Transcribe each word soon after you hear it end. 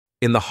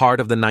In the heart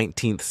of the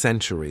 19th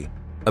century,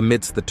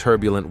 amidst the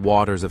turbulent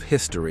waters of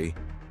history,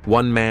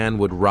 one man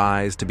would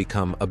rise to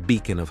become a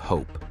beacon of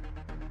hope.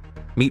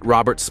 Meet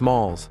Robert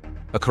Smalls,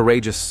 a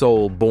courageous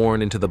soul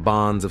born into the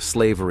bonds of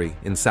slavery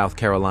in South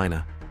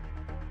Carolina.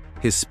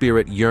 His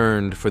spirit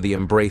yearned for the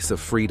embrace of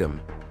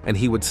freedom, and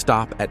he would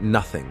stop at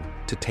nothing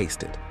to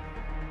taste it.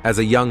 As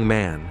a young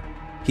man,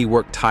 he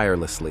worked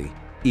tirelessly,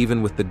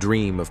 even with the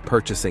dream of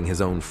purchasing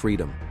his own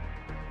freedom.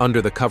 Under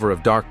the cover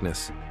of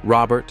darkness,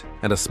 Robert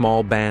and a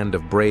small band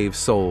of brave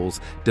souls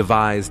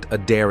devised a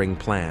daring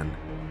plan.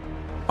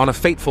 On a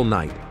fateful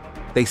night,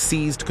 they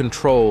seized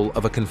control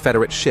of a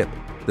Confederate ship,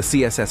 the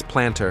CSS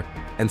Planter,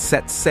 and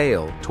set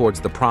sail towards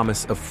the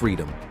promise of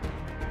freedom.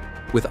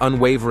 With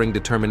unwavering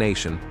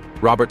determination,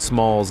 Robert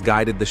Smalls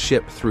guided the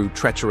ship through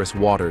treacherous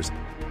waters,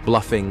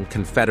 bluffing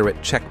Confederate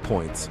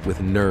checkpoints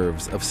with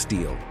nerves of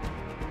steel.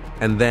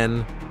 And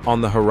then,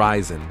 on the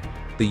horizon,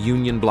 the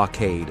Union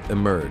blockade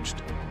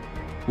emerged.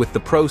 With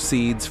the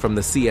proceeds from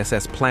the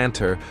CSS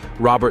Planter,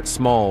 Robert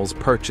Smalls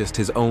purchased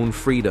his own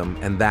freedom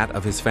and that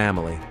of his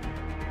family.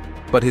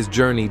 But his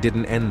journey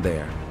didn't end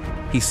there.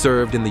 He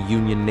served in the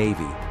Union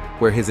Navy,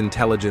 where his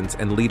intelligence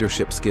and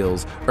leadership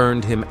skills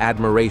earned him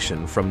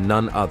admiration from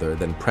none other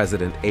than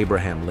President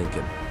Abraham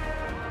Lincoln.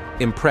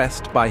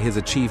 Impressed by his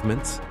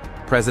achievements,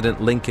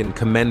 President Lincoln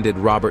commended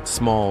Robert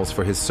Smalls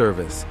for his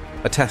service,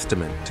 a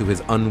testament to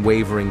his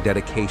unwavering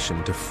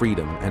dedication to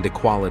freedom and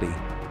equality.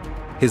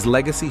 His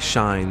legacy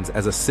shines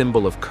as a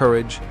symbol of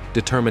courage,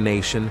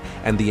 determination,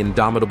 and the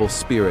indomitable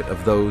spirit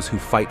of those who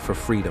fight for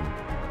freedom.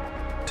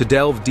 To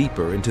delve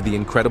deeper into the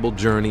incredible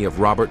journey of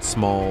Robert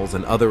Smalls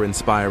and other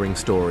inspiring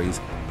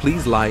stories,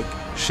 please like,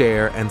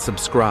 share, and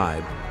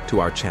subscribe to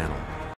our channel.